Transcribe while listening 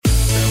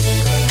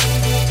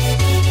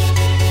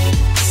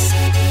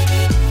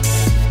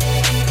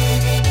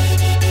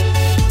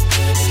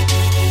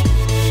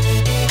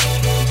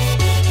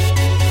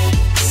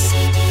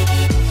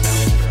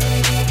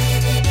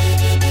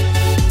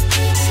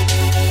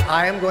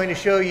I am going to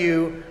show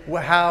you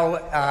how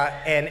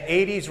an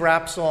 80s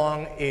rap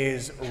song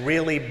is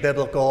really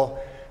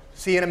biblical.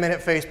 See you in a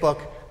minute,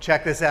 Facebook.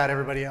 Check this out,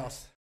 everybody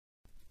else.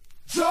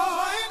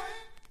 Joy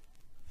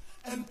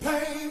and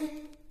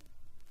pain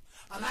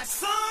are like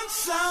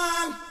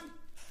sunshine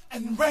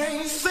and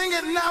rain. Sing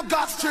it now,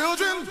 God's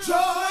children.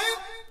 Joy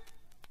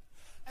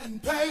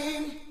and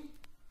pain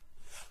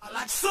are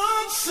like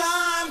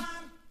sunshine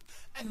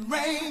and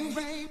rain.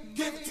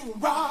 Give it to a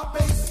raw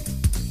bass.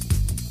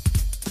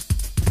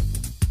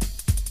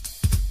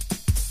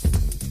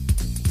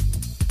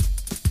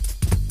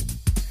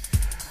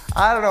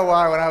 I don't know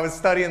why when I was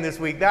studying this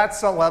week, that's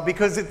so well,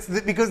 because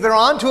they're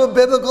onto a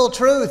biblical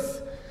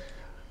truth.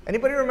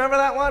 Anybody remember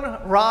that one?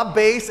 Rob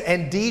Bass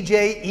and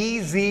DJ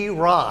EZ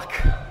Rock.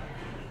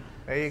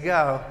 There you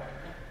go.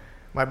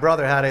 My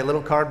brother had a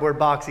little cardboard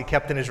box he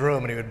kept in his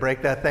room, and he would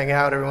break that thing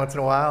out every once in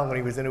a while when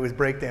he was into his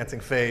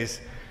breakdancing phase.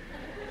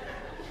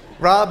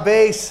 Rob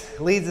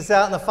Bass leads us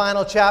out in the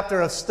final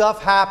chapter of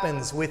Stuff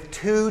Happens with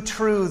two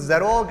truths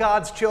that all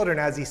God's children,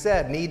 as he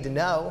said, need to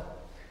know.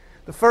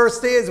 The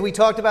first is, we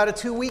talked about it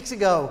 2 weeks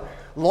ago,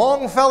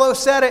 Longfellow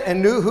said it,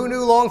 and who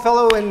knew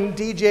Longfellow and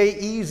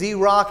DJ EZ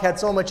Rock had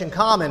so much in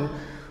common?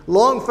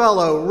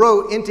 Longfellow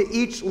wrote, "Into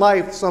each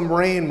life some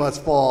rain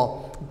must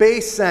fall."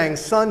 Bass sang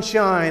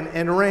sunshine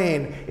and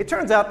rain. It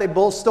turns out they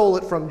both stole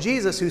it from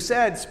Jesus, who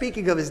said,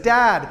 speaking of his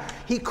dad,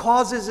 he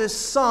causes his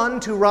sun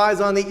to rise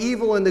on the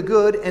evil and the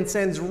good and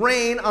sends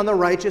rain on the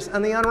righteous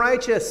and the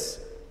unrighteous.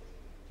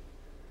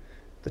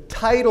 The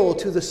title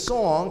to the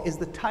song is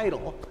the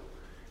title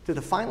to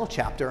the final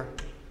chapter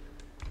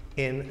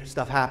in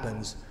Stuff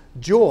Happens.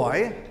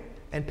 Joy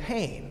and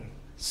pain,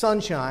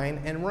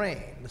 sunshine and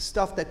rain, the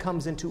stuff that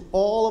comes into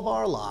all of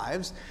our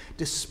lives.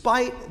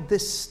 Despite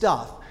this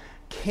stuff,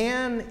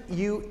 can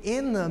you,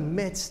 in the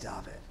midst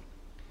of it,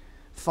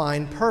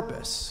 find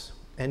purpose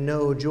and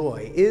know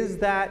joy? Is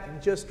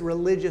that just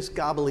religious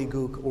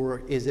gobbledygook,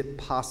 or is it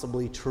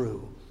possibly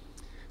true?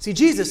 See,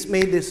 Jesus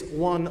made this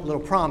one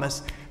little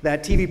promise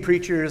that TV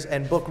preachers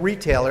and book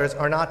retailers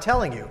are not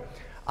telling you.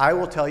 I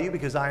will tell you,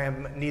 because I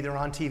am neither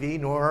on TV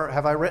nor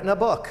have I written a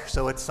book,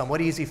 so it's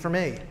somewhat easy for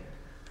me.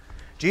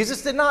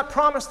 Jesus did not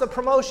promise the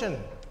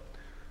promotion,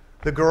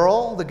 the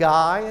girl, the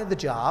guy, the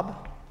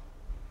job.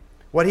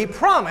 What he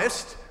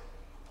promised,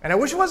 and I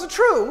wish it wasn't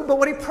true, but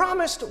what he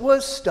promised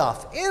was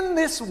stuff. In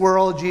this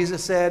world,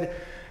 Jesus said,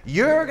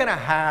 you're going to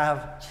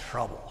have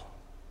trouble.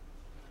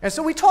 And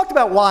so we talked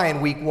about why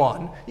in week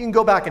 1. You can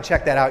go back and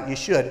check that out. You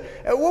should.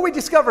 And what we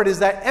discovered is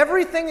that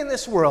everything in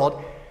this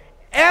world,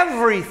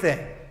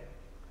 everything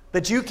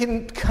that you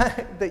can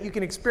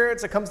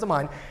experience that comes to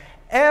mind,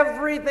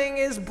 everything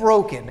is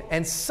broken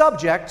and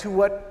subject to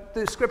what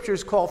the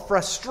scriptures call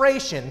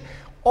frustration.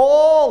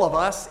 All of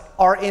us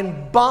are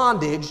in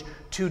bondage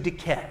to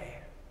decay.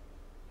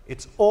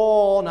 It's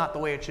all not the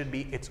way it should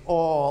be. It's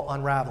all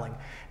unraveling.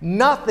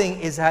 Nothing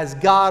is as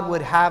God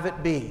would have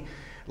it be.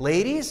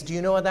 Ladies, do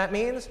you know what that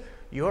means?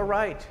 You're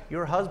right.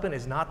 Your husband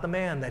is not the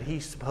man that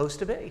he's supposed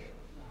to be.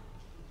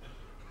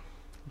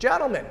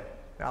 Gentlemen,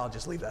 I'll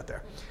just leave that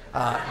there.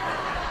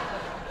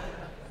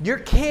 Your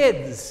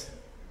kids,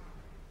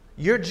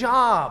 your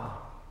job,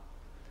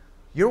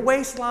 your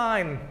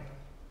waistline,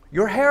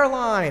 your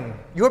hairline,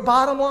 your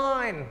bottom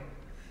line.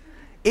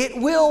 It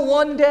will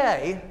one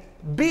day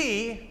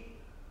be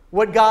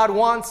what God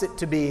wants it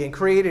to be and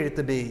created it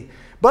to be.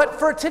 But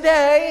for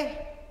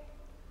today,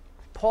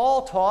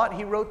 Paul taught,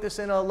 he wrote this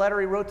in a letter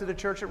he wrote to the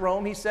church at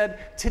Rome. He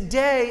said,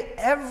 today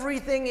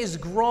everything is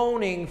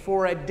groaning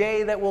for a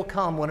day that will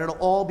come when it'll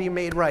all be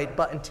made right.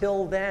 But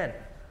until then,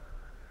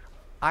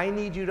 I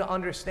need you to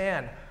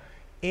understand,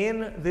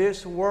 in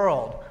this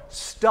world,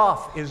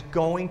 stuff is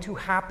going to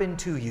happen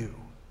to you.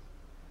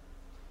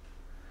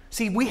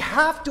 See, we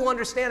have to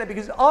understand it,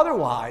 because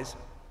otherwise,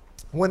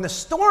 when the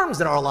storms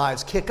in our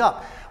lives kick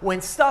up,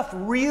 when stuff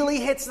really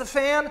hits the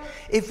fan,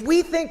 if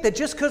we think that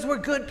just because we're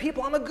good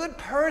people, I'm a good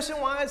person,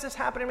 why is this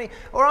happening to me?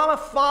 Or I'm a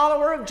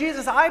follower of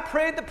Jesus, I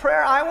prayed the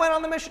prayer, I went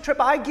on the mission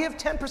trip, I give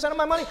 10% of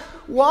my money,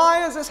 why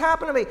does this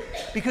happen to me?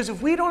 Because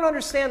if we don't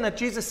understand that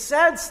Jesus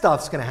said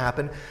stuff's going to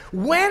happen,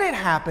 when it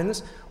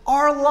happens,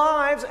 our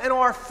lives and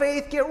our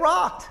faith get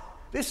rocked.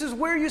 This is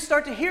where you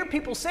start to hear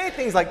people say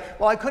things like,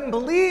 well, I couldn't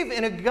believe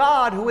in a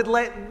God who would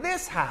let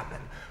this happen.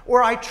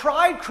 Or I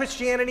tried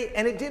Christianity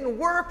and it didn't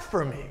work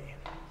for me.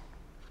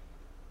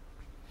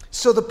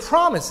 So the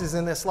promise is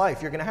in this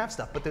life. You're going to have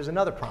stuff, but there's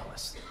another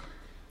promise.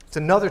 It's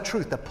another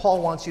truth that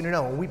Paul wants you to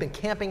know, and we've been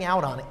camping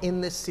out on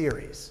in this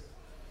series.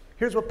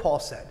 Here's what Paul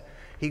said.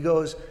 He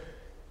goes,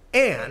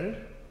 and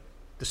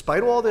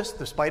despite all this,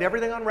 despite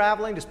everything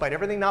unraveling, despite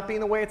everything not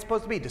being the way it's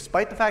supposed to be,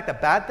 despite the fact that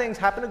bad things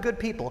happen to good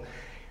people,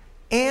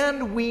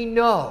 and we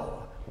know,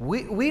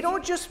 we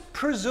don't just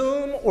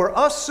presume or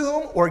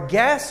assume or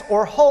guess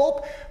or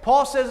hope.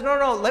 Paul says,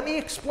 no, let me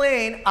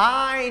explain.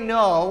 I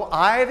know,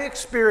 I've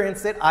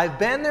experienced it, I've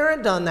been there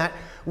and done that.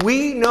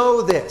 We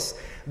know this,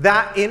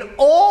 that in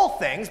all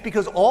things,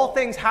 because all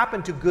things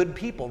happen to good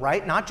people,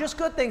 right? Not just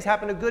good things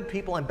happen to good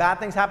people and bad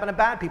things happen to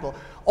bad people.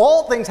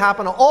 All things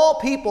happen to all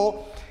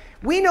people.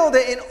 We know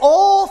that in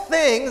all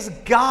things,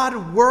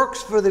 God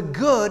works for the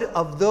good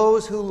of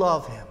those who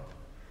love him.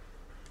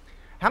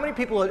 How many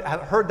people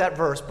have heard that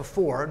verse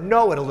before,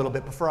 know it a little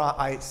bit before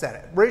I said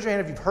it? Raise your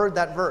hand if you've heard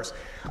that verse.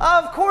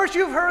 Of course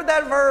you've heard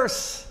that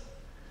verse,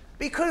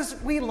 because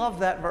we love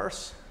that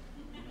verse,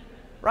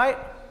 right?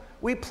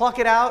 We pluck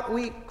it out,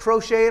 we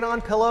crochet it on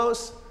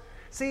pillows.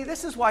 See,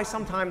 this is why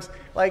sometimes,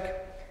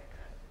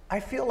 I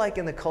feel like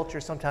in the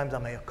culture sometimes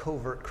I'm a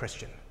covert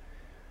Christian,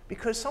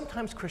 because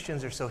sometimes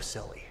Christians are so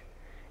silly.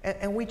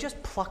 And we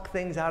just pluck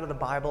things out of the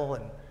Bible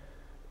and,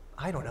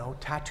 I don't know,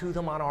 tattoo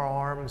them on our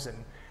arms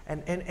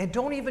and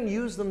don't even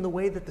use them the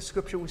way that the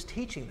Scripture was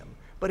teaching them.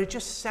 But it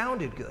just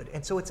sounded good.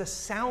 And so it's a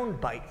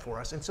sound bite for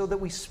us. And so that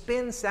we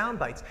spin sound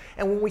bites.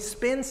 And when we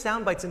spin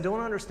sound bites and don't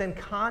understand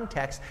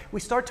context,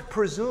 we start to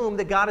presume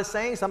that God is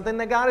saying something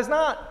that God is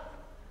not.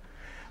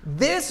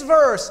 This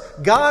verse,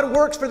 God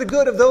works for the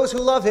good of those who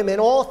love him in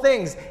all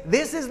things.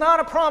 This is not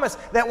a promise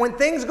that when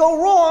things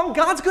go wrong,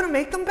 God's going to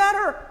make them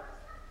better.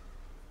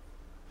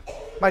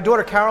 My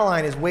daughter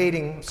Caroline is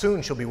waiting,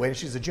 soon she'll be waiting,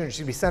 she's a junior,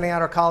 she'll be sending out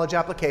her college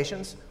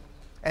applications,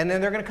 and then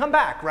they're going to come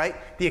back, right?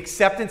 The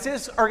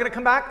acceptances are going to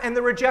come back, and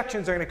the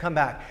rejections are going to come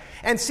back.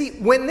 And see,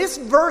 when this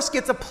verse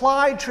gets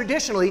applied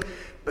traditionally,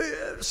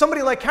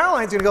 somebody like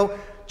Caroline's going to go,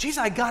 geez,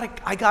 I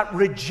got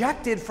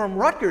rejected from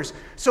Rutgers,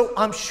 so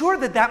I'm sure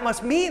that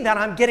must mean that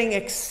I'm getting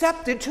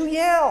accepted to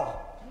Yale,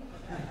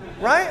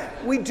 right?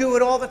 We do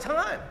it all the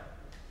time.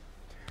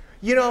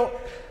 You know,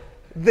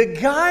 the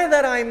guy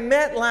that I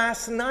met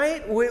last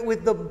night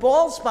with the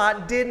bald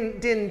spot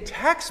didn't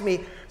text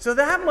me, so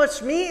that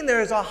must mean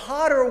there's a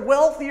hotter,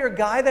 wealthier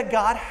guy that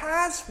God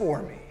has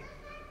for me.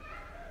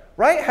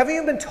 Right? Haven't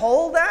you been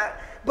told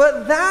that?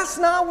 But that's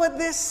not what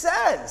this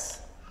says.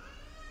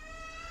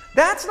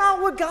 That's not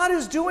what God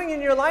is doing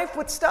in your life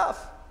with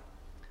stuff.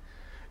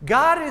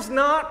 God is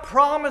not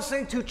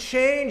promising to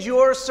change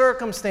your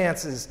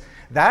circumstances.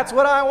 That's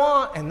what I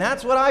want, and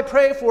that's what I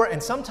pray for,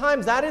 and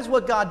sometimes that is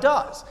what God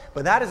does.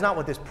 But that is not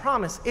what this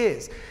promise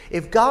is.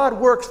 If God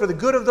works for the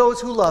good of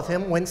those who love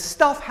him, when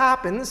stuff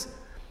happens,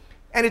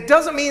 and it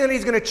doesn't mean that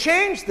he's going to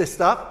change this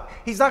stuff,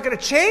 he's not going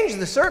to change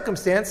the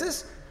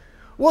circumstances,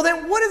 well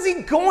then what is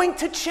he going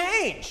to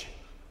change?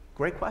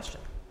 Great question.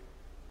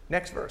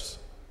 Next verse.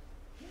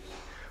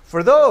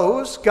 For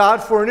those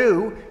God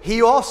foreknew,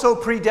 he also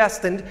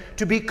predestined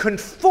to be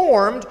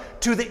conformed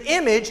to the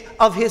image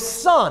of his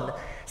Son.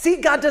 See,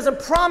 God doesn't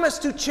promise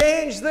to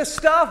change this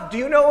stuff. Do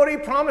you know what he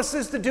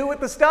promises to do with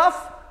the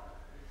stuff?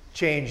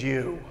 Change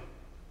you.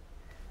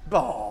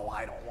 Oh,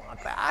 I don't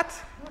want that.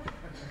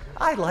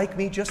 I like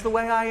me just the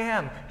way I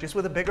am, just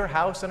with a bigger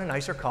house and a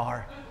nicer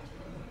car.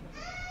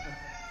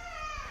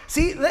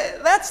 See,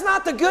 that's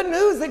not the good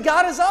news that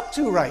God is up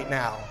to right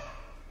now.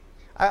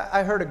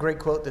 I heard a great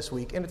quote this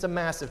week, and it's a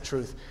massive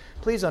truth.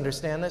 Please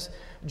understand this.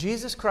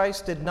 Jesus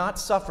Christ did not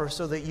suffer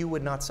so that you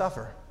would not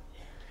suffer.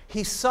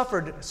 He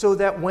suffered so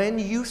that when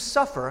you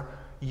suffer,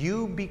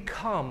 you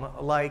become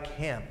like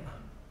him.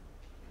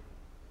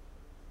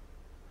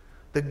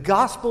 The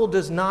gospel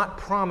does not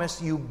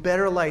promise you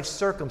better life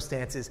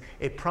circumstances.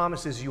 It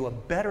promises you a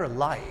better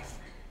life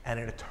and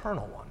an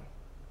eternal one.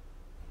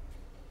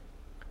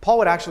 Paul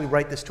would actually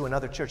write this to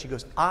another church. He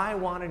goes, I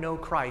want to know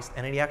Christ.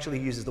 And then he actually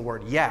uses the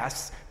word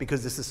yes,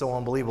 because this is so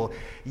unbelievable.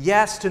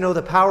 Yes, to know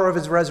the power of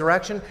his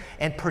resurrection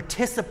and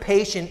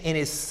participation in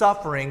his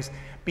sufferings,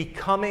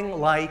 becoming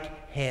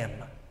like him.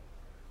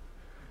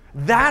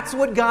 That's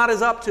what God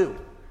is up to.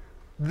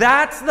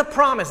 That's the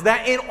promise,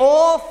 that in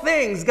all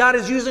things, God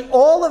is using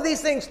all of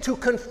these things to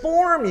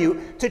conform you,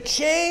 to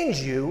change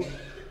you,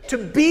 to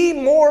be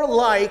more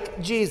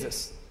like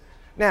Jesus.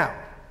 Now,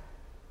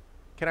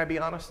 can I be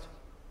honest?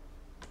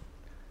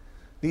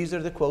 These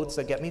are the quotes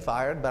that get me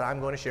fired, but I'm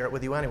going to share it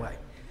with you anyway.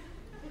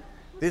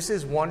 This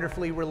is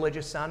wonderfully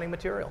religious sounding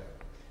material.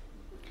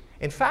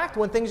 In fact,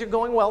 when things are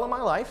going well in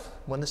my life,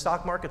 when the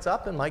stock market's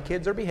up and my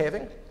kids are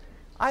behaving,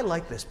 I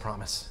like this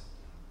promise.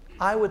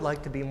 I would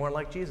like to be more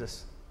like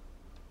Jesus.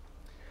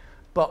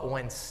 But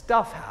when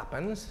stuff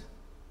happens,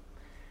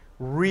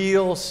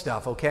 real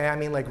stuff, okay? I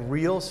mean like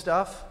real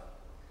stuff.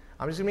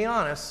 I'm just going to be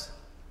honest.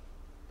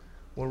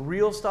 When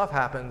real stuff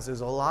happens,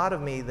 there's a lot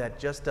of me that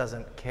just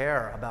doesn't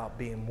care about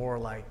being more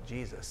like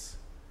Jesus.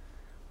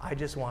 I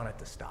just want it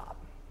to stop.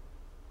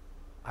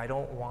 I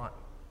don't want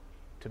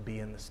to be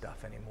in the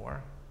stuff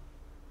anymore.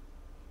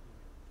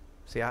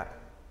 See, I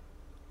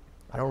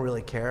don't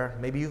really care.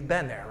 Maybe you've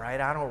been there, right?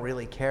 I don't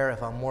really care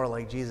if I'm more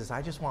like Jesus.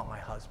 I just want my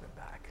husband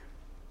back,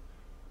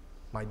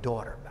 my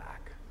daughter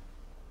back.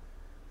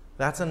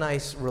 That's a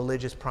nice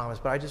religious promise,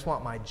 but I just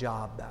want my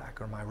job back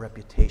or my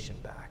reputation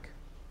back.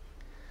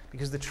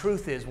 Because the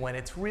truth is, when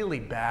it's really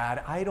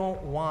bad, I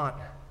don't want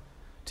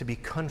to be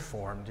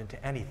conformed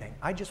into anything.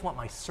 I just want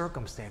my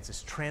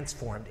circumstances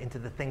transformed into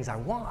the things I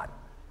want.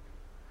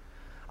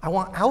 I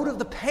want out of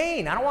the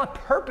pain. I don't want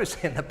purpose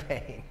in the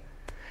pain.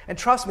 And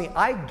trust me,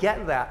 I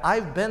get that.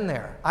 I've been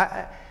there.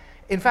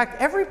 In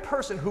fact, every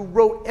person who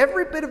wrote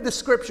every bit of the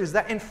scriptures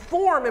that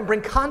inform and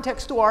bring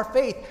context to our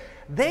faith,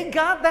 they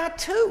got that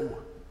too.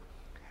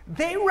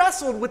 They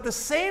wrestled with the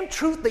same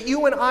truth that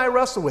you and I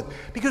wrestle with,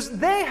 because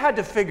they had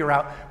to figure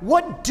out,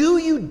 what do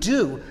you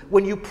do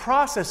when you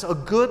process a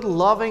good,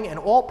 loving, and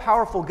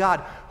all-powerful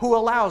God who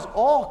allows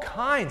all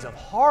kinds of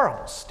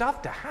horrible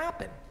stuff to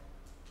happen?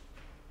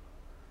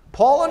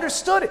 Paul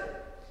understood it.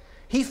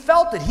 He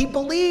felt it. He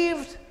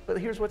believed. But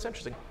here's what's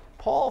interesting.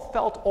 Paul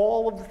felt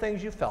all of the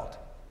things you felt.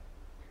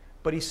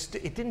 But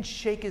it didn't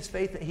shake his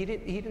faith. He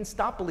didn't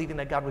stop believing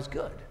that God was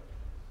good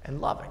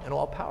and loving and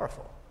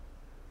all-powerful.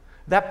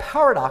 That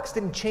paradox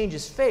didn't change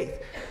his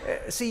faith.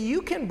 See,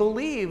 you can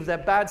believe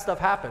that bad stuff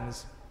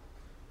happens,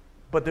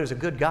 but there's a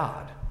good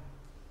God.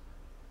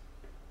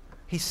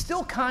 He's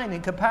still kind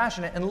and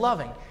compassionate and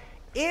loving.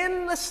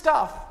 In the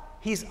stuff,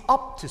 he's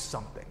up to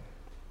something.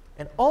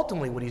 And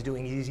ultimately what he's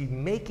doing is he's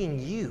making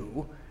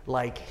you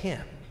like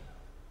him.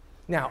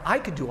 Now, I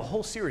could do a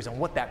whole series on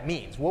what that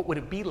means. What would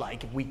it be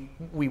like if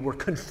we were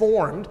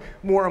conformed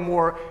more and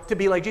more to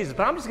be like Jesus?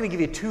 But I'm just going to give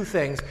you two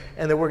things,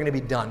 and then we're going to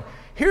be done.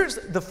 Here's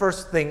the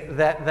first thing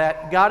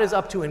that God is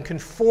up to in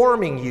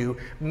conforming you,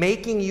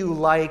 making you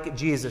like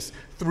Jesus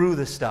through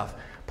the stuff.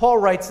 Paul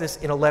writes this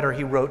in a letter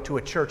he wrote to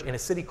a church in a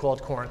city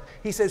called Corinth.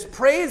 He says,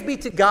 "Praise be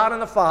to God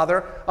and the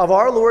Father of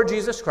our Lord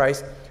Jesus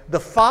Christ, the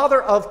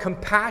Father of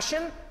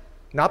compassion,"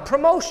 not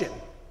promotion,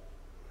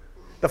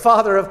 "the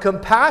Father of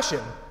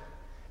compassion,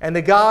 and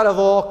the God of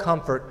all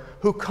comfort,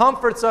 who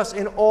comforts us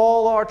in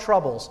all our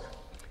troubles."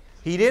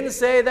 He didn't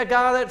say the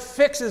God that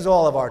fixes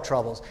all of our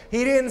troubles.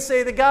 He didn't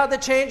say the God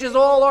that changes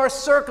all our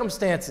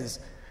circumstances,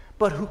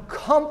 but who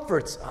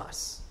comforts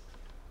us.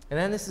 And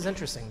then this is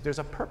interesting. There's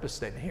a purpose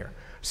statement here.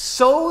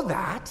 So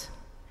that,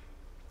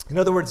 in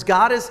other words,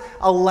 God is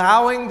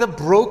allowing the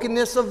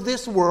brokenness of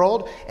this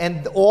world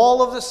and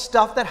all of the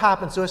stuff that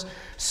happens to us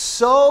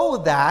so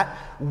that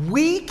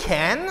we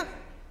can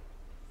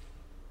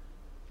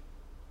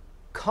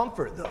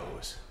comfort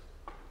those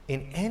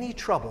in any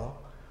trouble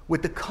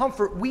with the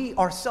comfort we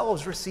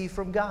ourselves receive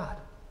from God.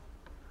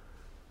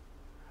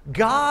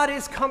 God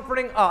is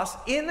comforting us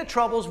in the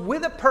troubles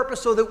with a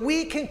purpose so that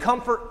we can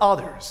comfort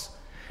others.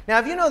 Now,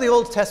 if you know the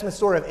Old Testament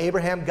story of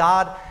Abraham,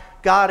 God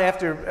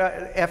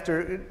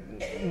after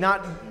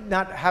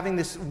not having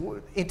this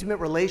intimate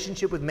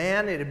relationship with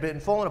man, it had been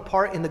falling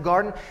apart in the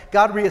garden,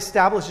 God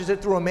reestablishes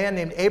it through a man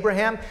named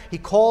Abraham. He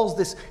calls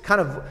this kind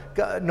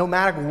of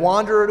nomadic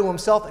wanderer to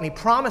himself, and he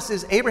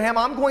promises, "Abraham,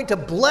 I'm going to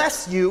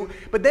bless you,"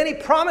 but then he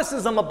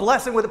promises him a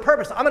blessing with a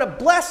purpose. "I'm going to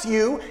bless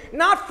you,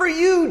 not for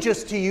you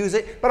just to use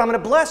it, but I'm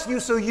going to bless you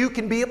so you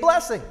can be a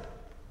blessing."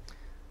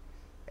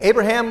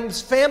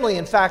 Abraham's family,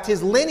 in fact,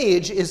 his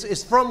lineage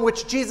is from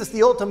which Jesus,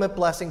 the ultimate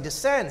blessing,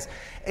 descends.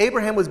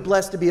 Abraham was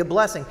blessed to be a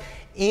blessing.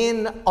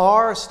 In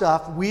our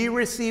stuff, we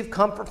receive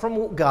comfort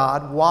from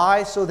God.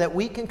 Why? So that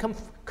we can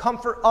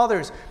comfort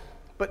others.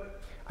 But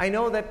I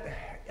know that,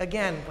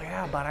 again,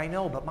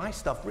 but my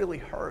stuff really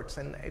hurts,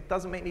 and it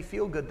doesn't make me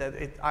feel good that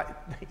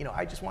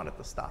I just want it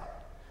to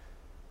stop.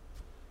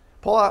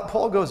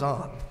 Paul goes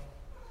on.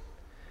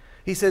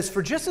 He says,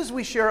 "For just as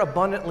we share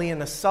abundantly in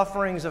the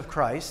sufferings of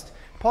Christ,"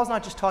 Paul's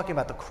not just talking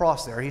about the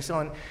cross there.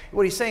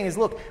 What he's saying is,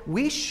 look,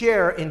 we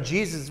share in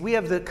Jesus. We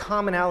have the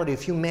commonality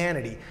of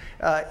humanity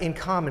in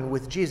common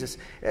with Jesus.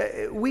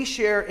 We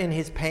share in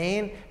his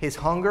pain, his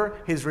hunger,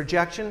 his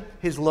rejection,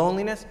 his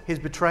loneliness, his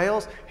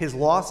betrayals, his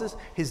losses,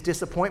 his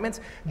disappointments.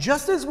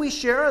 Just as we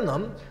share in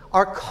them,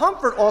 our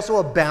comfort also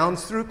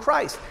abounds through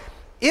Christ.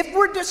 If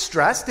we're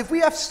distressed, if we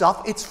have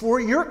stuff, it's for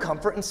your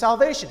comfort and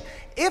salvation.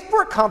 If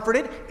we're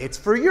comforted, it's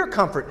for your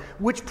comfort,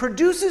 which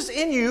produces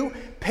in you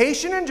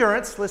patient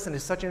endurance. Listen,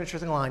 it's such an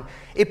interesting line.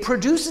 It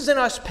produces in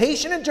us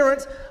patient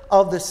endurance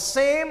of the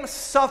same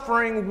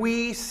suffering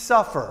we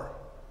suffer.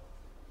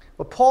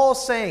 What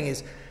Paul's saying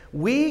is,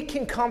 we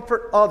can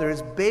comfort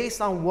others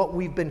based on what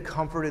we've been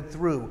comforted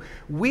through.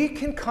 We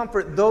can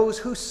comfort those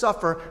who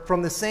suffer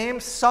from the same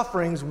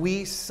sufferings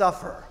we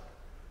suffer.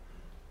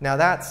 Now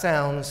that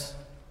sounds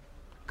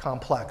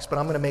complex, but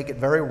I'm going to make it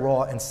very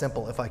raw and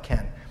simple if I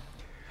can.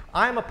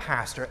 I'm a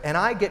pastor, and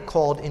I get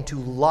called into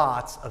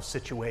lots of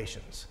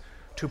situations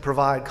to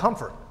provide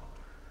comfort.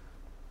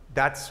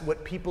 That's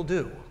what people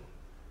do.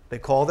 They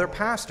call their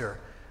pastor.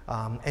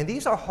 And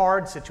these are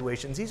hard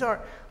situations. These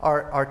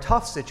are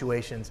tough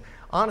situations.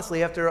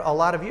 Honestly, after a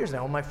lot of years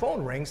now, when my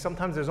phone rings,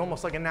 sometimes there's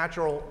almost like a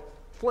natural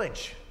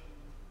flinch.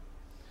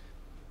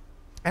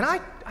 And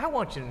I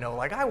want you to know,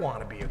 I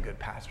want to be a good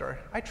pastor.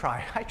 I try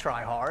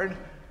hard.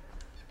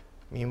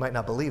 You might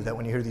not believe that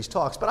when you hear these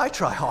talks, but I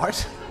try hard.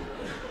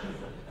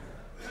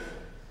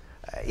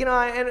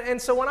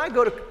 And so when I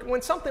go to,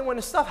 when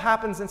the stuff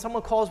happens and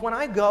someone calls, when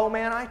I go,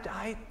 man,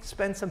 I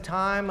spend some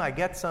time,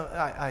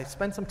 I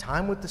spend some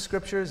time with the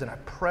scriptures, and I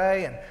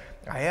pray, and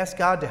I ask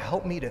God to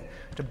help me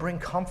to bring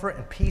comfort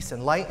and peace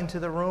and light into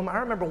the room. I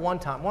remember one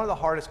time, one of the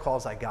hardest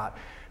calls I got, I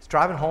was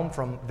driving home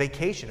from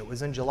vacation. It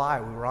was in July.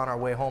 We were on our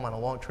way home on a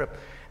long trip,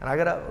 and I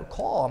got a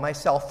call on my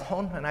cell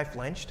phone, and I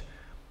flinched,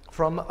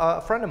 from a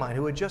friend of mine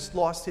who had just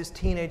lost his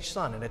teenage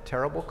son in a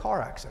terrible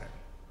car accident.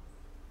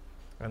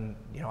 And,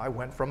 I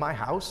went from my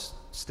house,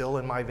 still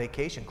in my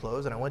vacation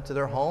clothes, and I went to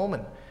their home,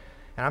 and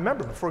And I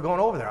remember before going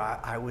over there,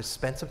 I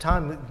spent some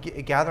time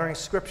gathering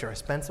scripture. I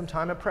spent some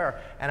time in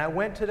prayer. And I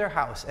went to their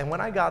house. And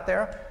when I got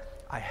there,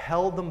 I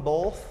held them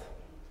both.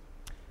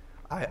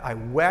 I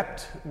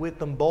wept with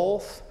them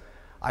both.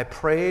 I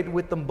prayed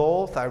with them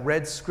both. I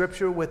read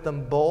scripture with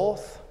them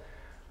both.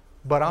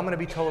 But I'm going to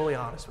be totally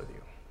honest with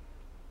you.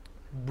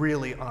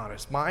 Really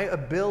honest. My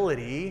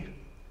ability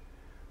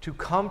to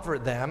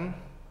comfort them,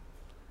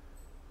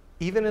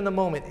 even in the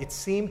moment, it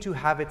seemed to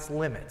have its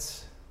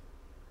limits.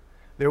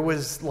 There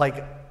was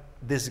like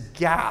this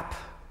gap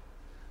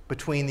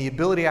between the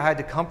ability I had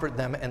to comfort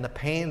them and the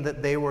pain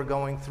that they were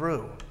going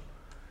through.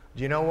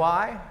 Do you know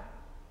why?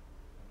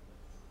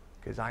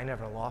 Because I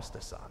never lost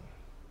a son.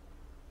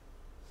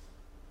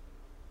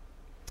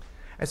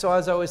 And so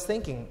as I was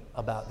thinking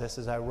about this,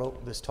 as I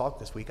wrote this talk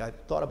this week, I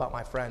thought about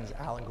my friends,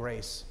 Al and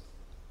Grace.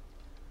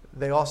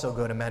 They also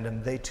go to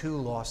Mendham. They too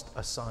lost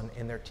a son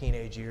in their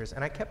teenage years.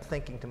 And I kept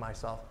thinking to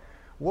myself,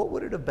 what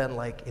would it have been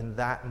like in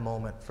that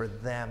moment for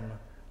them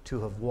to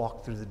have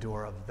walked through the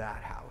door of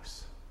that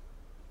house?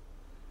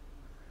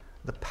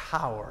 The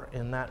power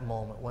in that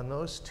moment when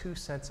those two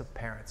sets of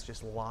parents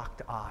just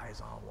locked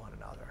eyes on one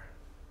another.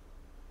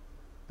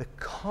 The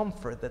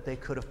comfort that they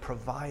could have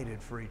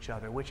provided for each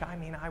other, which I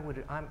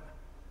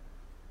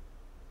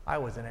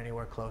wasn't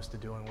anywhere close to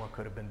doing what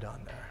could have been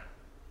done there.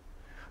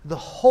 The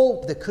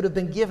hope that could have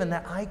been given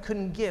that I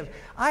couldn't give.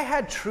 I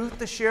had truth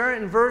to share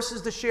and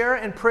verses to share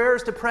and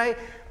prayers to pray,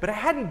 but I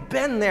hadn't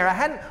been there. I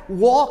hadn't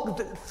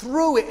walked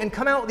through it and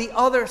come out the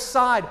other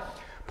side.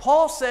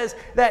 Paul says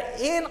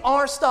that in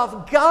our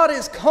stuff, God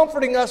is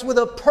comforting us with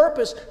a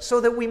purpose so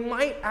that we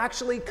might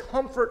actually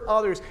comfort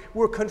others.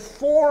 We're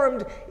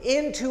conformed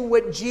into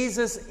what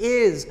Jesus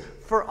is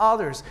for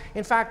others.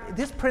 In fact,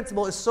 this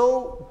principle is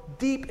so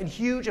deep and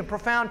huge and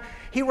profound.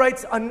 He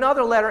writes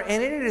another letter,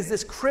 and in it is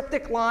this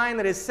cryptic line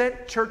that has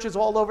sent churches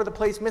all over the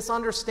place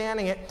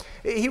misunderstanding it.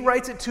 He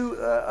writes it to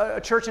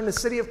a church in the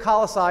city of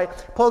Colossae.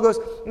 Paul goes,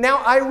 "Now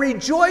I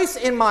rejoice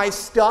in my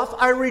stuff.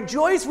 I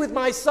rejoice with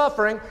my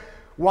suffering."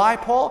 Why,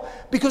 Paul?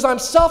 Because I'm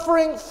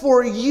suffering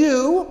for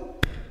you.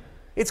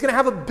 It's going to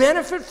have a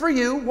benefit for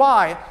you.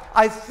 Why?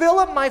 I fill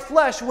up my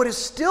flesh what is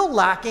still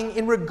lacking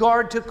in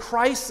regard to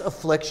Christ's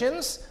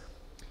afflictions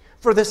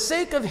for the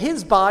sake of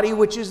his body,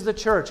 which is the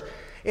church.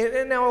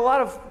 And now a lot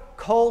of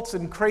cults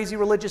and crazy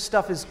religious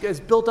stuff is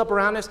built up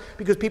around this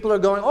because people are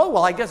going, oh,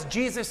 well, I guess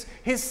Jesus,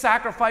 his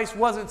sacrifice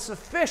wasn't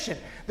sufficient.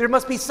 There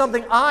must be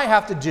something I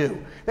have to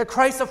do, that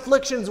Christ's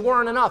afflictions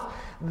weren't enough.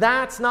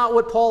 That's not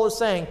what Paul is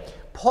saying.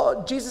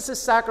 Jesus'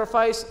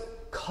 sacrifice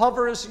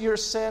covers your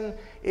sin.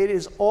 It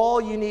is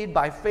all you need.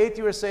 By faith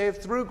you are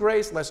saved through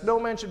grace, lest no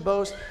man should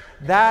boast.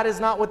 That is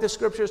not what this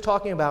scripture is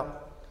talking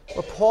about.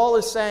 What Paul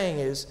is saying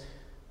is,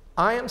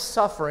 I am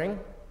suffering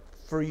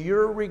for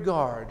your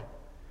regard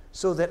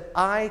so that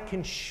I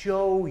can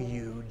show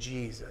you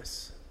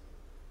Jesus.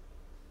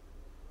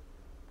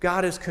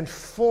 God is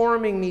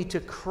conforming me to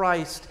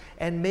Christ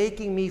and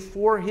making me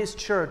for his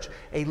church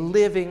a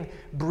living,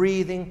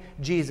 breathing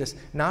Jesus.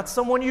 Not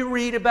someone you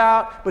read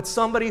about, but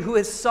somebody who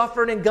has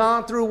suffered and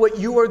gone through what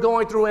you are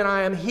going through. And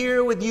I am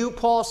here with you,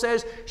 Paul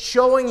says,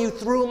 showing you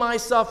through my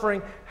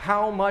suffering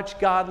how much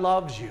God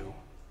loves you.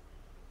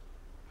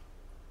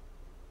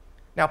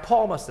 Now,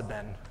 Paul must have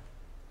been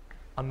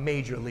a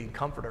major league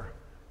comforter.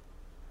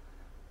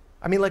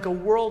 I mean, like a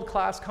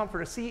world-class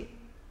comforter. See,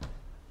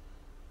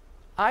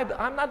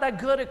 I'm not that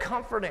good at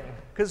comforting,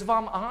 because if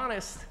I'm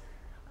honest,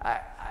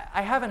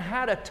 I haven't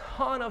had a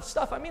ton of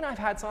stuff. I mean, I've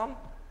had some,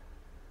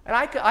 and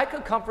I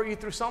could comfort you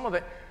through some of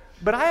it,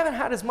 but I haven't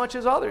had as much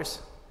as others.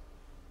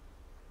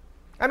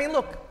 I mean,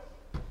 look,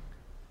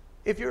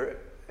 if you're,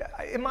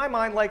 in my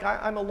mind, like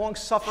I'm a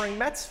long-suffering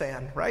Mets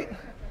fan, right?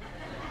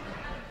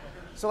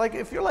 So like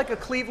if you're like a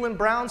Cleveland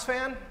Browns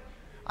fan,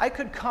 I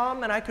could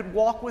come and I could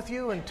walk with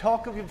you and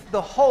talk of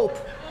the hope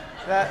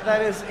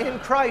that is in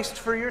Christ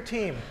for your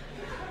team,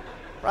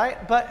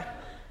 right? But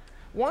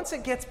once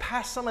it gets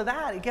past some of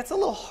that, it gets a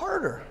little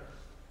harder.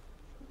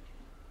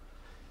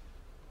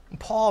 And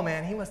Paul,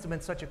 man, he must have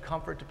been such a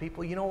comfort to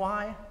people. You know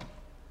why?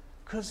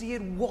 Because he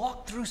had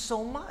walked through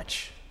so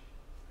much.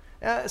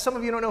 Some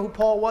of you don't know who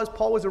Paul was.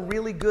 Paul was a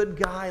really good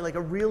guy, like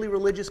a really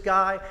religious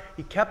guy.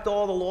 He kept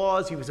all the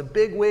laws. He was a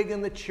big wig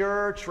in the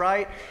church,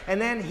 right?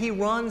 And then he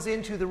runs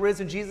into the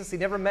risen Jesus. He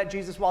never met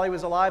Jesus while he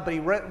was alive, but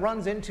he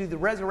runs into the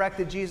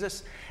resurrected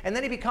Jesus. And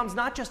then he becomes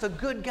not just a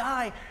good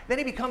guy, then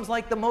he becomes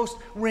like the most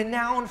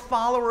renowned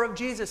follower of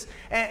Jesus.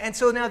 And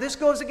so now this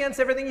goes against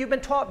everything you've been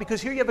taught,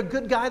 because here you have a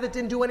good guy that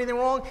didn't do anything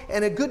wrong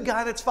and a good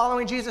guy that's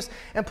following Jesus.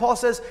 And Paul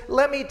says,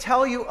 let me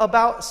tell you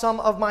about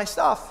some of my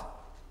stuff.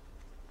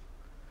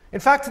 In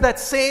fact, to that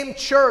same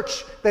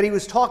church that he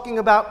was talking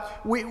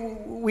about,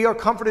 we are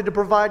comforted to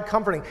provide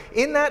comforting.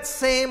 In that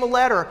same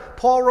letter,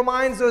 Paul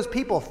reminds those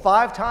people,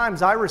 5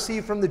 times I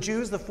received from the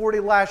Jews the 40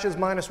 lashes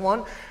minus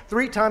 1.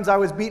 3 times I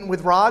was beaten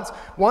with rods.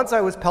 Once I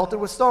was pelted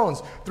with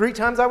stones. 3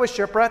 times I was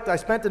shipwrecked. I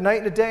spent a night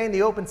and a day in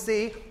the open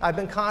sea. I've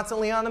been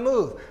constantly on the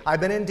move. I've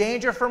been in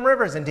danger from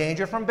rivers, in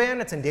danger from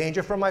bandits, in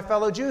danger from my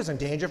fellow Jews, in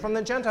danger from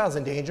the Gentiles,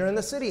 in danger in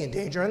the city, in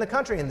danger in the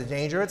country, in the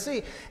danger at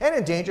sea, and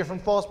in danger from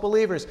false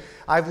believers.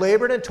 I've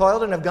labored and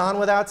toiled and have gone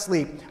without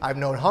sleep. I've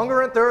known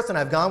hunger and thirst and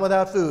I've gone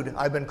without food.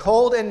 I've been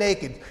cold and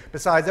naked.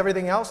 Besides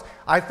everything else,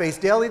 I face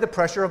daily the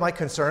pressure of my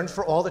concerns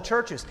for all the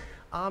churches.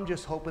 I'm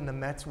just hoping the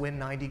Mets win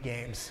 90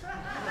 games.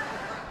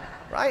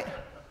 Right?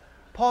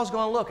 Paul's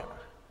going, look,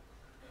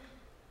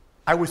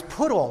 I was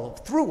put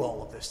through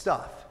all of this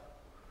stuff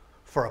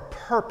for a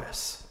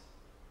purpose.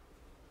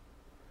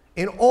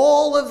 In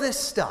all of this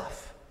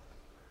stuff,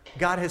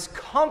 God has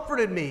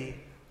comforted me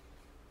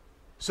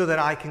so that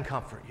I can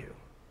comfort you.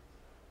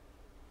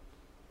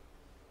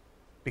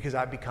 Because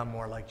I've become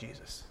more like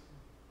Jesus.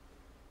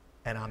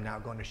 And I'm now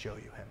going to show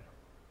you him.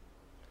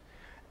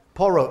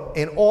 Paul wrote,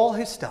 in all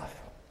his stuff,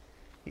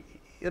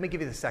 let me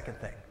give you the second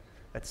thing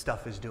that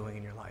stuff is doing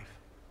in your life,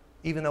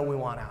 even though we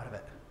want out of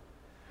it.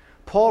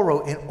 Paul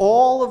wrote, in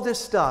all of this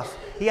stuff,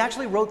 he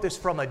actually wrote this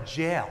from a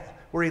jail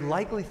where he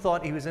likely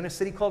thought he was in a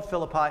city called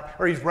Philippi,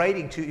 or he was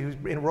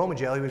in Roman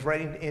jail, he was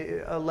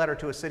writing a letter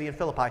to a city in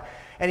Philippi,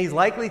 and he's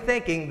likely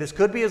thinking, this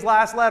could be his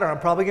last letter, I'm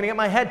probably going to get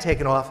my head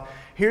taken off.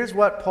 Here's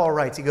what Paul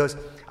writes. He goes,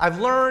 I've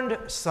learned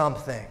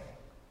something.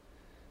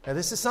 Now,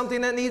 this is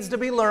something that needs to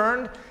be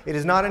learned. It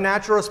is not a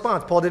natural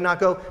response. Paul did not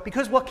go,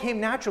 because what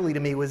came naturally to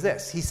me was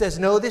this. He says,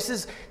 no, this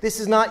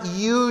is not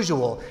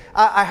usual.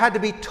 I had to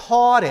be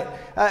taught it.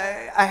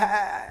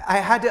 I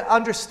had to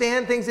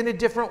understand things in a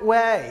different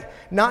way.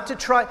 Not to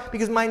try,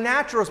 because my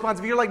natural response,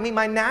 if you're like me,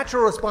 my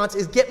natural response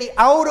is get me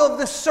out of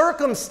the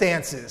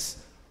circumstances.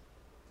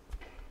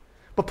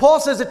 But Paul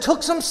says it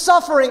took some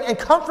suffering and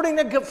comforting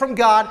from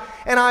God,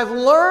 and I've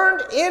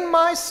learned in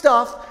my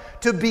stuff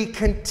to be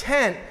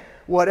content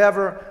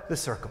whatever the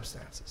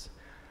circumstances.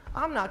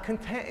 I'm not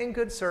content in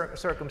good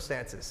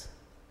circumstances.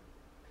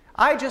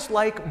 I just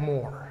like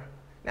more.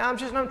 Now, I'm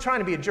trying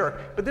to be a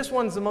jerk, but this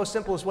one's the most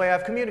simplest way.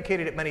 I've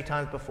communicated it many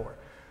times before.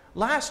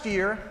 Last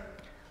year,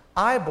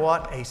 I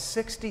bought a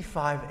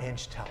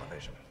 65-inch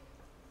television.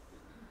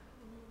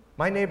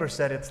 My neighbor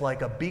said it's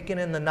like a beacon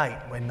in the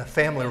night in the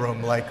family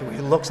room, like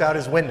he looks out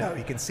his window,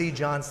 he can see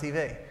John's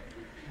TV.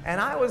 And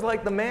I was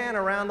like the man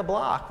around the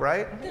block,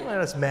 right? You know,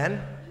 us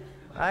men.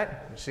 Right?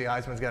 You see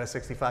Eisman's got a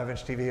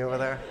 65-inch TV over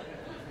there.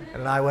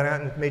 And I went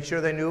out and made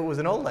sure they knew it was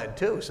an OLED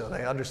too, so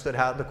they understood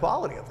the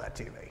quality of that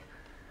TV.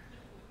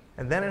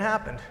 And then it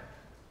happened.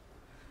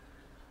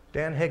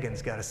 Dan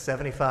Higgins got a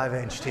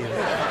 75-inch TV.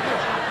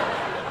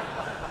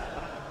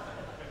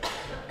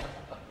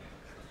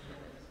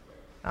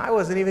 I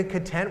wasn't even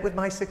content with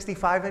my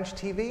 65-inch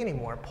TV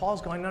anymore.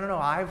 Paul's going, no,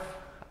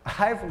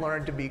 I've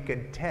learned to be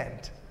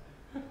content.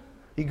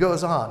 He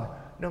goes on,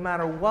 no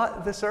matter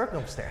what the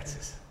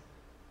circumstances.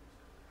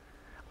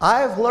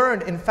 I've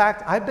learned, in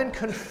fact, I've been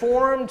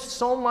conformed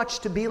so much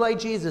to be like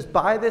Jesus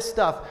by this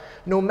stuff.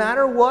 No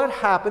matter what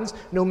happens,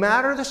 no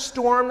matter the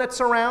storm that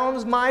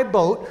surrounds my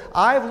boat,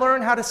 I've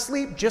learned how to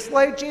sleep just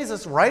like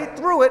Jesus right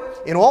through it.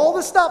 In all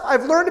the stuff,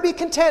 I've learned to be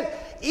content,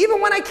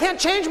 even when I can't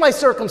change my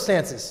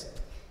circumstances.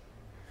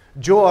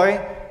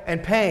 Joy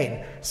and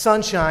pain,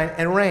 sunshine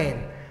and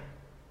rain.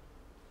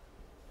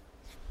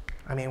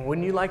 I mean,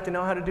 wouldn't you like to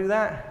know how to do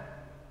that?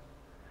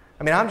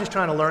 I mean, I'm just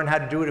trying to learn how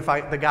to do it if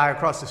the guy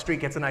across the street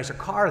gets a nicer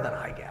car than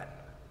I get.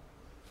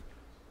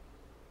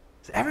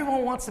 So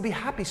everyone wants to be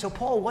happy. So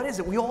Paul, what is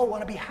it? We all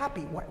want to be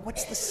happy.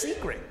 What's the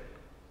secret?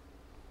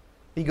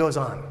 He goes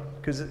on,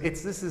 because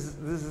this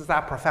is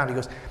that profound. He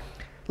goes,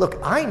 look,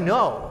 I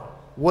know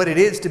what it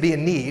is to be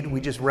in need.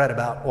 We just read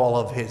about all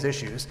of his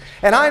issues.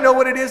 And I know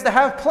what it is to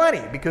have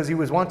plenty, because he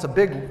was once a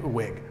big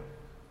wig.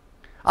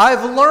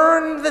 I've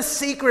learned the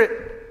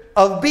secret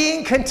of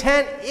being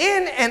content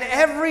in and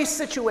every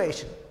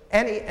situation.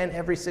 Any and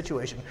every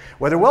situation,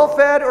 whether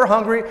well-fed or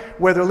hungry,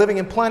 whether living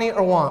in plenty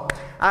or want.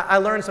 I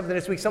learned something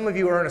this week. Some of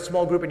you are in a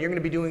small group and you're going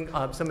to be doing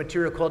some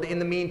material called In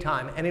the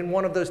Meantime. And in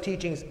one of those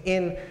teachings,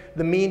 In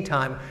the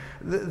Meantime,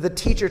 the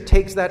teacher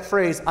takes that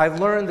phrase, I've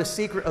learned the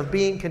secret of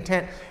being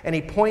content, and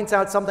he points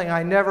out something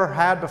I never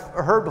had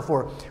heard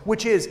before,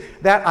 which is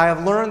that I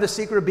have learned the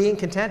secret of being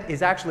content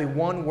is actually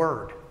one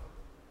word.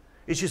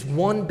 It's just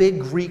one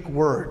big Greek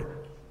word.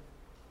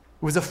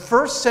 It was a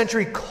first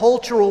century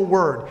cultural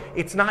word.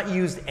 It's not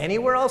used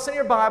anywhere else in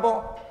your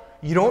Bible.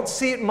 You don't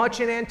see it much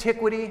in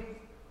antiquity.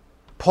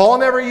 Paul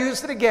never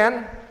used it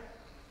again.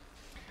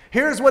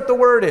 Here's what the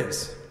word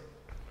is.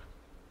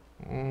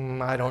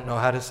 I don't know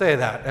how to say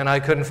that, and I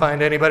couldn't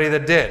find anybody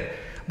that did.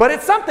 But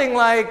it's something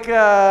like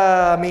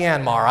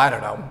Myanmar, I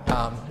don't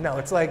know. No,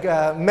 it's like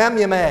mem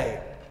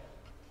yame.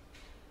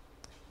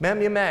 Mem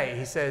yame,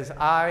 he says,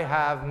 I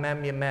have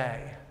mem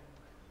yame.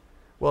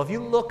 Well, if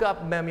you look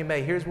up mem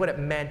yame, here's what it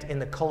meant in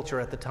the culture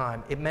at the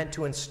time. It meant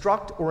to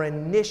instruct or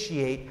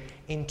initiate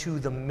into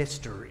the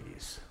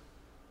mysteries.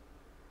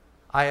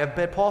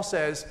 Paul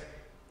says,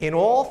 in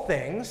all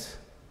things,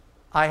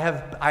 I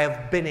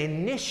have been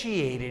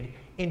initiated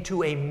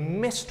into a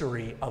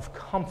mystery of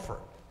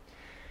comfort.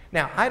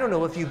 Now, I don't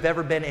know if you've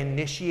ever been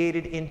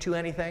initiated into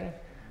anything.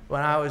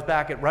 When I was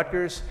back at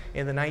Rutgers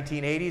in the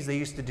 1980s, they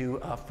used to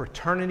do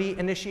fraternity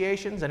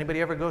initiations.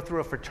 Anybody ever go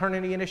through a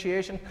fraternity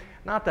initiation?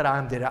 Not that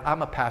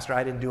I'm a pastor,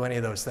 I didn't do any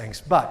of those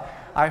things. But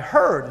I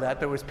heard that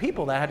there was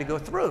people that had to go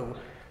through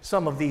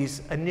some of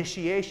these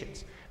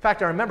initiations. In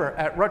fact, I remember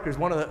at Rutgers,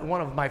 one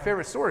of my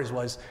favorite stories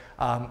was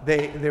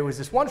there was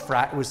this one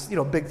frat. It was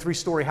a big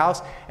 3-story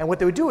house, and what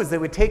they would do is they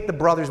would take the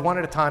brothers one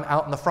at a time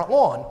out in the front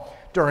lawn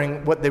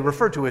during what they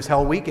referred to as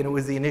Hell Week, and it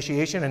was the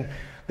initiation. And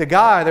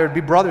there would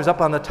be brothers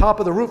up on the top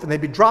of the roof, and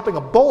they'd be dropping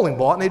a bowling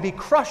ball, and they'd be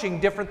crushing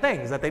different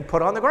things that they'd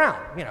put on the ground.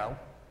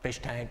 Fish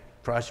tank,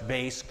 crush,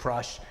 vase,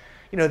 crush.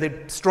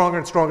 They'd stronger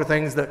and stronger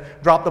things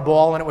that drop the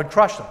ball, and it would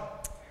crush them.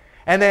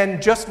 And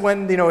then just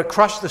when, it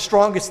crushed the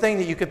strongest thing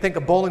that you could think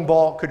a bowling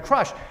ball could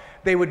crush,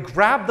 they would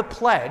grab the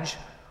pledge,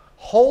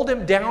 hold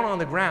him down on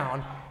the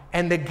ground,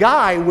 and the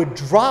guy would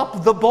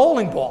drop the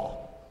bowling ball.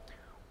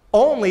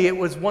 Only it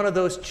was one of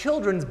those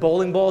children's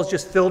bowling balls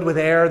just filled with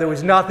air. There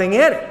was nothing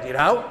in it,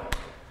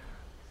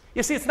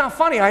 You see, it's not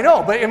funny, I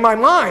know, but in my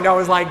mind, I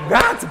was like,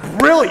 that's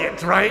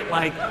brilliant, right?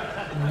 Like,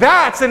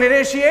 that's an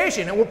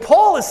initiation. And what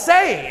Paul is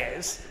saying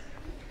is,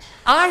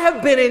 I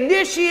have been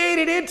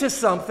initiated into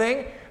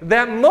something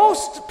that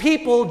most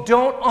people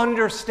don't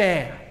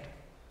understand.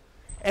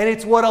 And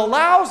it's what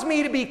allows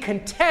me to be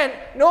content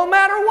no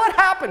matter what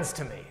happens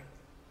to me.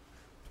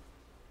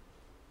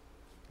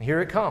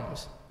 Here it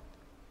comes.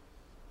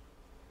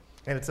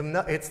 And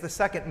it's the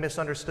second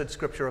misunderstood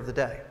scripture of the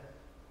day.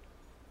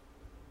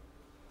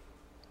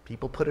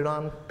 People put it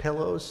on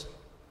pillows.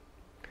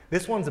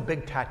 This one's a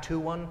big tattoo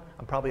one.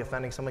 I'm probably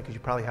offending somebody because you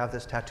probably have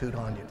this tattooed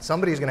on you.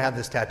 Somebody's going to have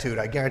this tattooed.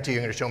 I guarantee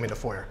you're going to show me the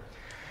foyer.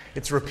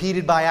 It's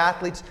repeated by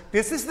athletes.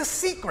 This is the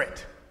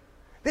secret.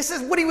 This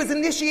is what he was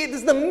initiated.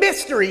 This is the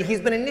mystery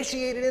he's been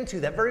initiated into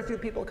that very few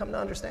people come to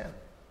understand.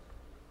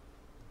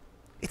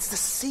 It's the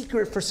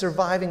secret for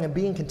surviving and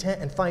being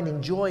content and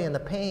finding joy in the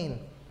pain.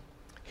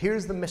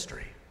 Here's the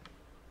mystery.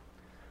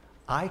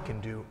 I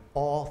can do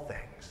all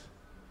things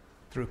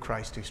through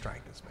Christ who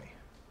strengthens me.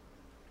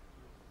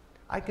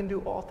 I can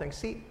do all things.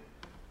 See,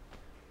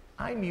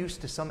 I'm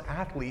used to some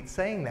athlete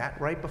saying that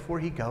right before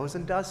he goes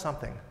and does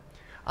something.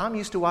 I'm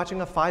used to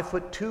watching a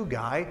 5'2"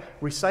 guy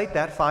recite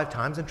that 5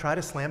 times and try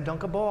to slam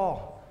dunk a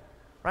ball.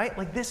 Right?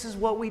 Like, this is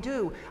what we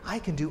do. I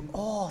can do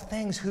all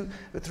things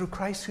through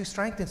Christ who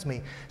strengthens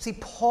me. See,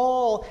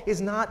 Paul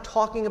is not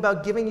talking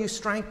about giving you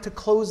strength to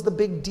close the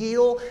big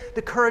deal,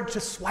 the courage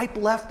to swipe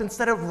left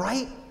instead of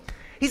right.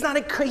 He's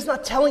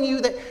not telling you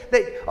that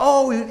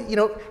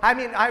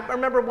I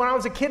remember when I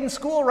was a kid in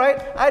school, right?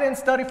 I didn't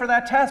study for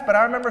that test, but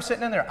I remember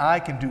sitting in there. I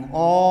can do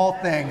all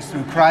things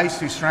through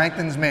Christ who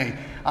strengthens me.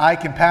 I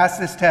can pass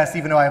this test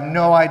even though I have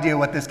no idea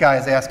what this guy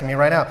is asking me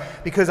right now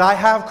because I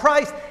have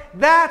Christ.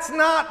 That's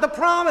not the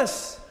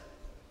promise.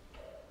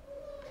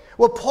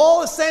 What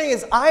Paul is saying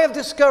is, I have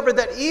discovered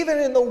that even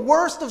in the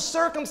worst of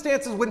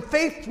circumstances, when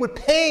faced with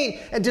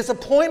pain and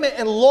disappointment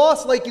and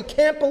loss like you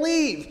can't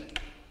believe,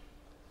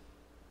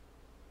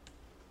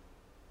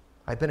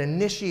 I've been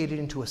initiated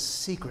into a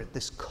secret,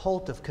 this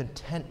cult of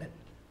contentment,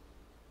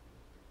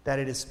 that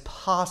it is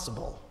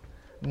possible,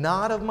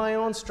 not of my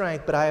own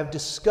strength, but I have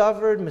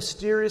discovered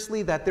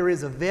mysteriously that there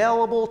is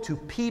available to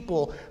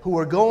people who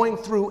are going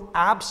through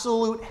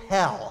absolute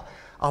hell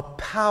a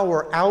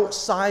power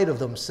outside of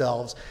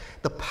themselves.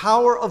 The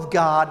power of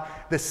God,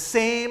 the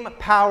same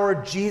power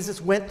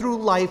Jesus went through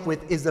life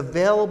with, is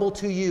available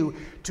to you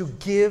to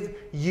give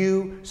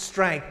you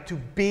strength, to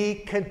be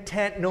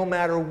content no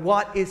matter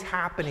what is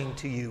happening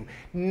to you,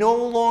 no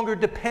longer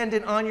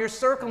dependent on your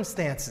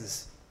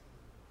circumstances.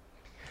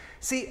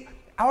 See,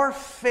 our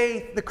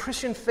faith, the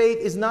Christian faith,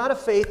 is not a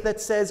faith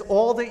that says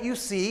all that you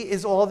see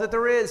is all that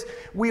there is.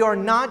 We are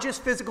not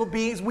just physical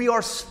beings, we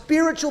are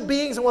spiritual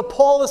beings. And what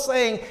Paul is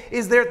saying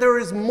is that there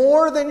is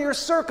more than your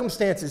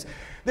circumstances.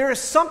 There is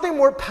something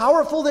more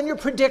powerful than your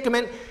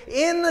predicament.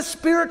 In the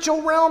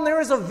spiritual realm,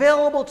 there is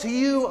available to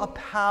you a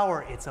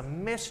power. It's a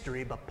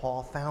mystery, but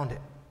Paul found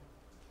it.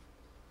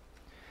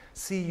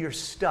 See, your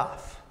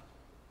stuff,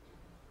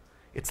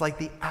 it's like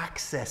the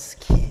access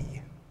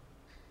key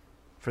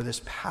for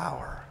this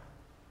power.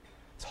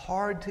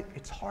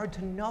 It's hard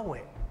to know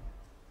it.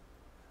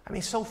 I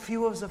mean, so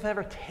few of us have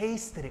ever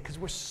tasted it because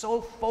we're so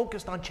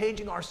focused on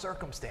changing our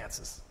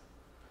circumstances.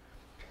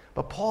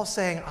 But Paul's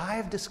saying, I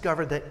have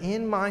discovered that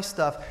in my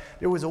stuff,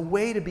 there was a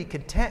way to be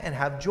content and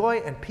have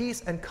joy and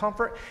peace and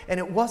comfort, and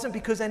it wasn't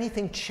because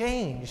anything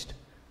changed.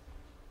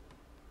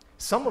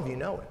 Some of you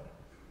know it.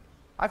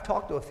 I've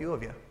talked to a few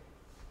of you.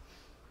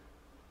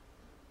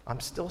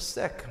 I'm still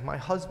sick. My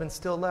husband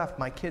still left.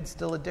 My kid's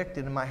still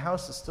addicted, and my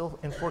house is still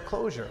in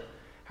foreclosure.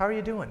 How are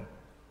you doing?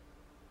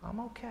 I'm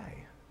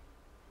okay.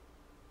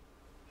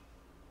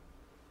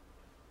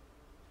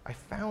 I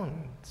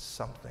found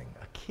something,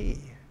 a key.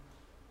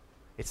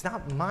 It's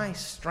not my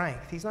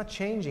strength. He's not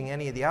changing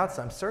any of the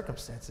outside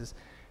circumstances.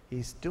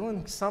 He's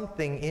doing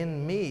something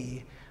in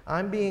me.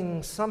 I'm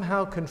being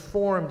somehow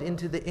conformed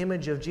into the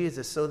image of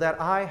Jesus so that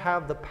I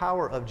have the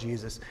power of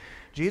Jesus.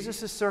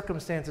 Jesus'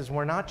 circumstances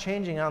were not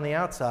changing on the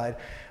outside,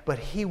 but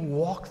he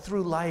walked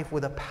through life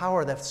with a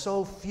power that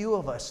so few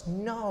of us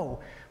know,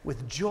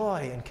 with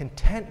joy and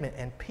contentment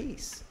and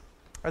peace.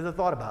 I had a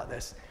thought about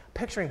this,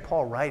 picturing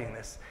Paul writing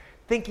this,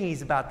 thinking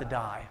he's about to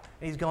die.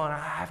 And he's going, I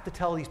have to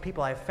tell these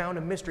people I have found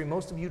a mystery.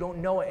 Most of you don't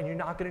know it, and you're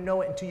not going to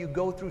know it until you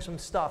go through some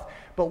stuff.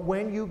 But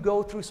when you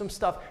go through some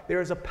stuff,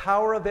 there is a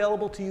power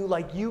available to you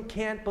like you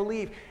can't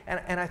believe.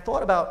 And I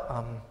thought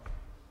about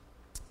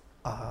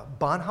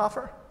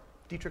Bonhoeffer,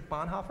 Dietrich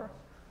Bonhoeffer.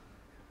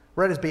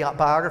 Read his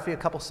biography a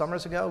couple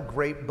summers ago,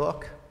 great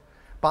book.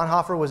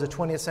 Bonhoeffer was a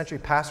 20th century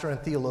pastor and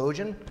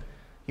theologian.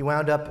 He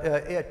wound up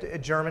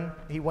German.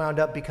 He wound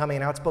up becoming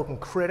an outspoken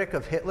critic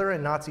of Hitler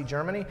and Nazi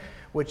Germany,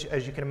 which,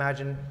 as you can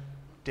imagine,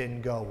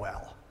 didn't go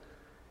well.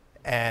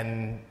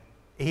 And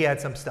he had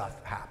some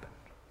stuff happen.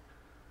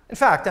 In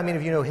fact, I mean,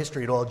 if you know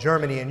history at all,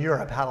 Germany and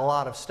Europe had a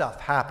lot of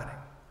stuff happening,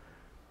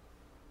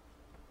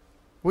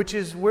 which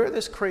is where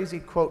this crazy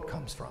quote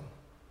comes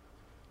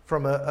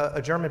from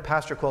a German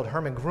pastor called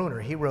Hermann Gruner.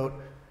 He wrote,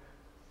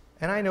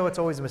 and I know it's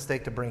always a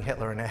mistake to bring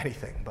Hitler into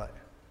anything, but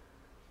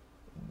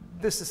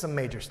this is some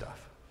major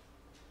stuff.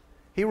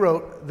 He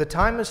wrote, "The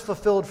time is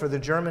fulfilled for the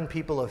German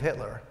people of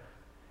Hitler.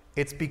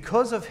 It's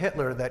because of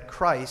Hitler that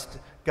Christ,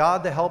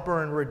 God the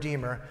Helper and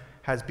Redeemer,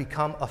 has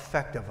become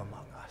effective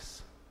among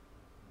us.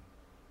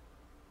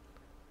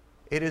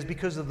 It is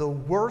because of the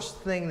worst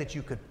thing that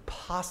you could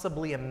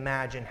possibly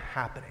imagine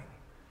happening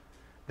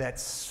that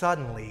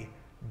suddenly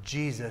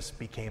Jesus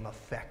became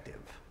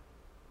effective."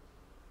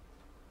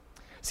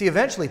 See,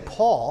 eventually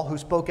Paul, who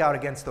spoke out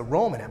against the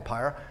Roman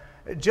Empire,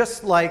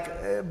 just like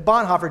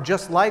Bonhoeffer,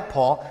 just like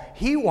Paul,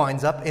 he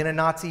winds up in a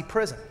Nazi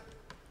prison.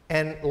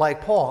 And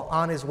like Paul,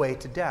 on his way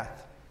to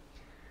death.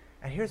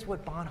 And here's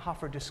what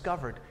Bonhoeffer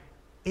discovered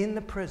in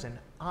the prison,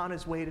 on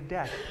his way to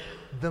death: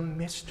 the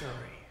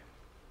mystery.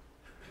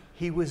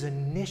 He was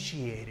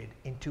initiated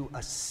into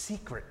a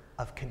secret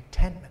of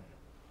contentment.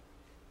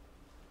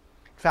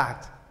 In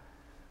fact,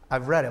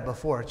 I've read it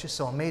before. It's just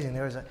so amazing.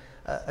 There was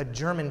a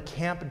German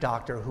camp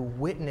doctor who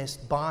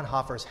witnessed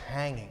Bonhoeffer's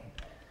hanging.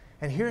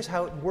 And here's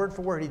how, word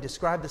for word, he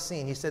described the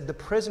scene. He said, "The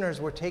prisoners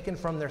were taken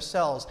from their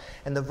cells,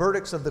 and the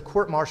verdicts of the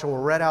court-martial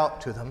were read out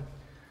to them.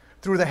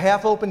 Through the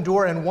half-open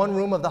door in one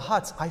room of the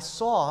huts, I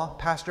saw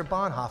Pastor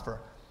Bonhoeffer."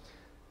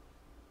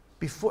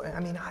 Before,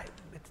 I mean,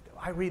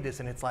 I read this,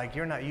 and it's like,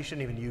 you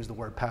shouldn't even use the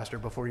word pastor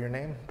before your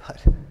name,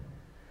 but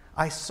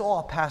I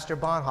saw Pastor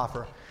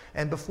Bonhoeffer,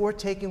 and before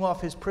taking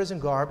off his prison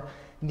garb,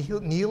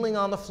 kneeling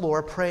on the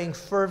floor, praying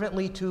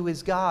fervently to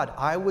his God.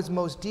 I was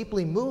most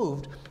deeply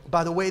moved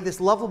by the way this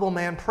lovable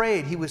man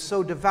prayed. He was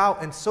so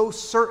devout and so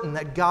certain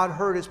that God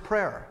heard his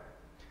prayer.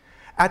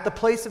 At the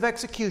place of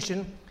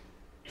execution,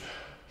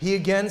 he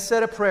again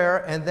said a prayer,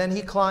 and then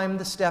he climbed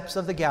the steps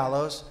of the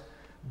gallows,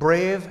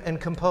 brave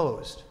and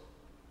composed.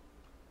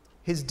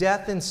 His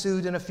death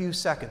ensued in a few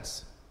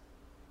seconds.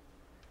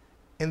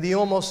 In the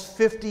almost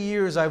 50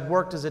 years I've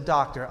worked as a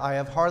doctor, I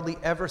have hardly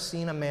ever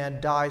seen a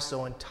man die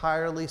so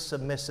entirely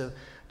submissive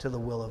to the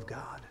will of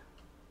God.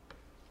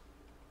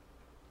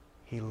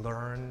 He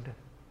learned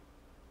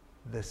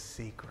the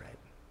secret.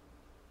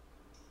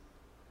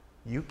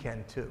 You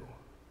can too.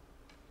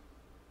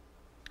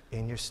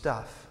 In your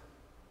stuff,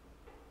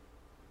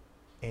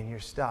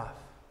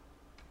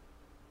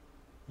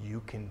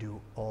 you can do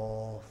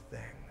all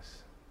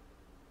things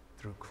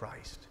through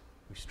Christ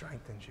who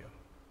strengthens you.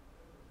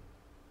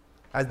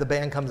 As the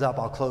band comes up,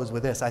 I'll close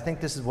with this. I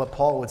think this is what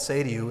Paul would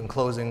say to you in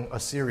closing a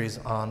series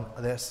on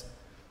this.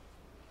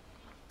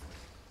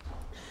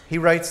 He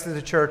writes to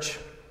the church.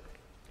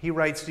 He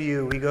writes to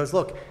you. He goes,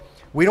 look,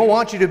 we don't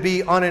want you to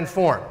be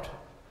uninformed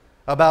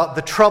about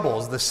the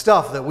troubles, the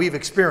stuff that we've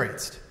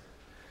experienced.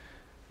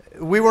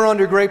 We were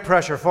under great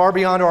pressure, far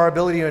beyond our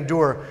ability to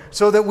endure,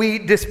 so that we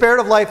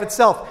despaired of life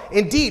itself.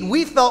 Indeed,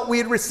 we felt we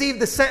had received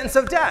the sentence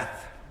of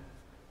death.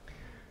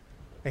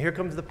 And here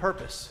comes the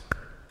purpose.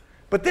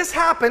 But this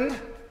happened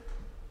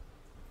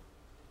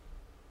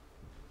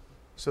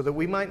so that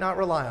we might not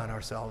rely on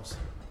ourselves,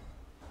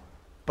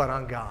 but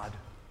on God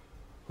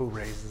who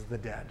raises the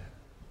dead.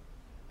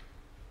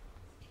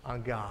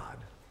 On God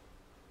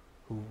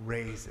who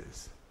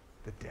raises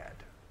the dead.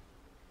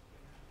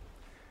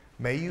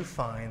 May you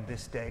find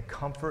this day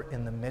comfort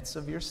in the midst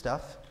of your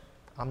stuff.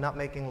 I'm not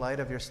making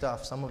light of your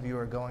stuff. Some of you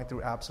are going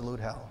through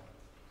absolute hell.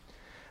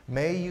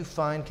 May you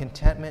find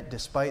contentment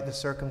despite the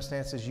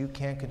circumstances you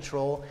can't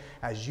control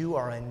as you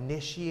are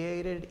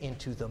initiated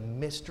into the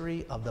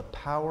mystery of the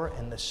power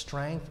and the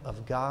strength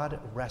of God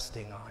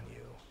resting on you.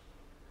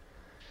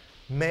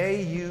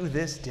 May you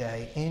this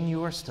day in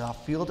your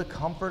stuff feel the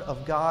comfort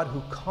of God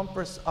who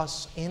comforts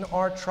us in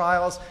our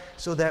trials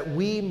so that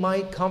we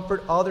might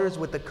comfort others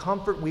with the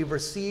comfort we've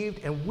received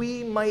and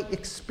we might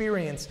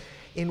experience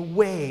in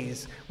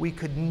ways we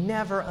could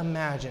never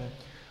imagine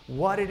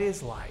what it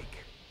is like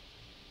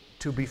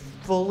to be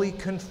fully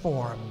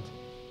conformed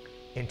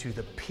into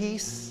the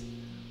peace,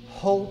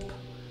 hope,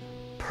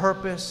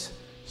 purpose,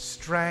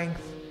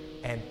 strength,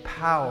 and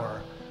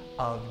power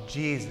of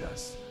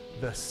Jesus,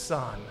 the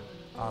Son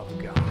of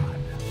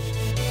God.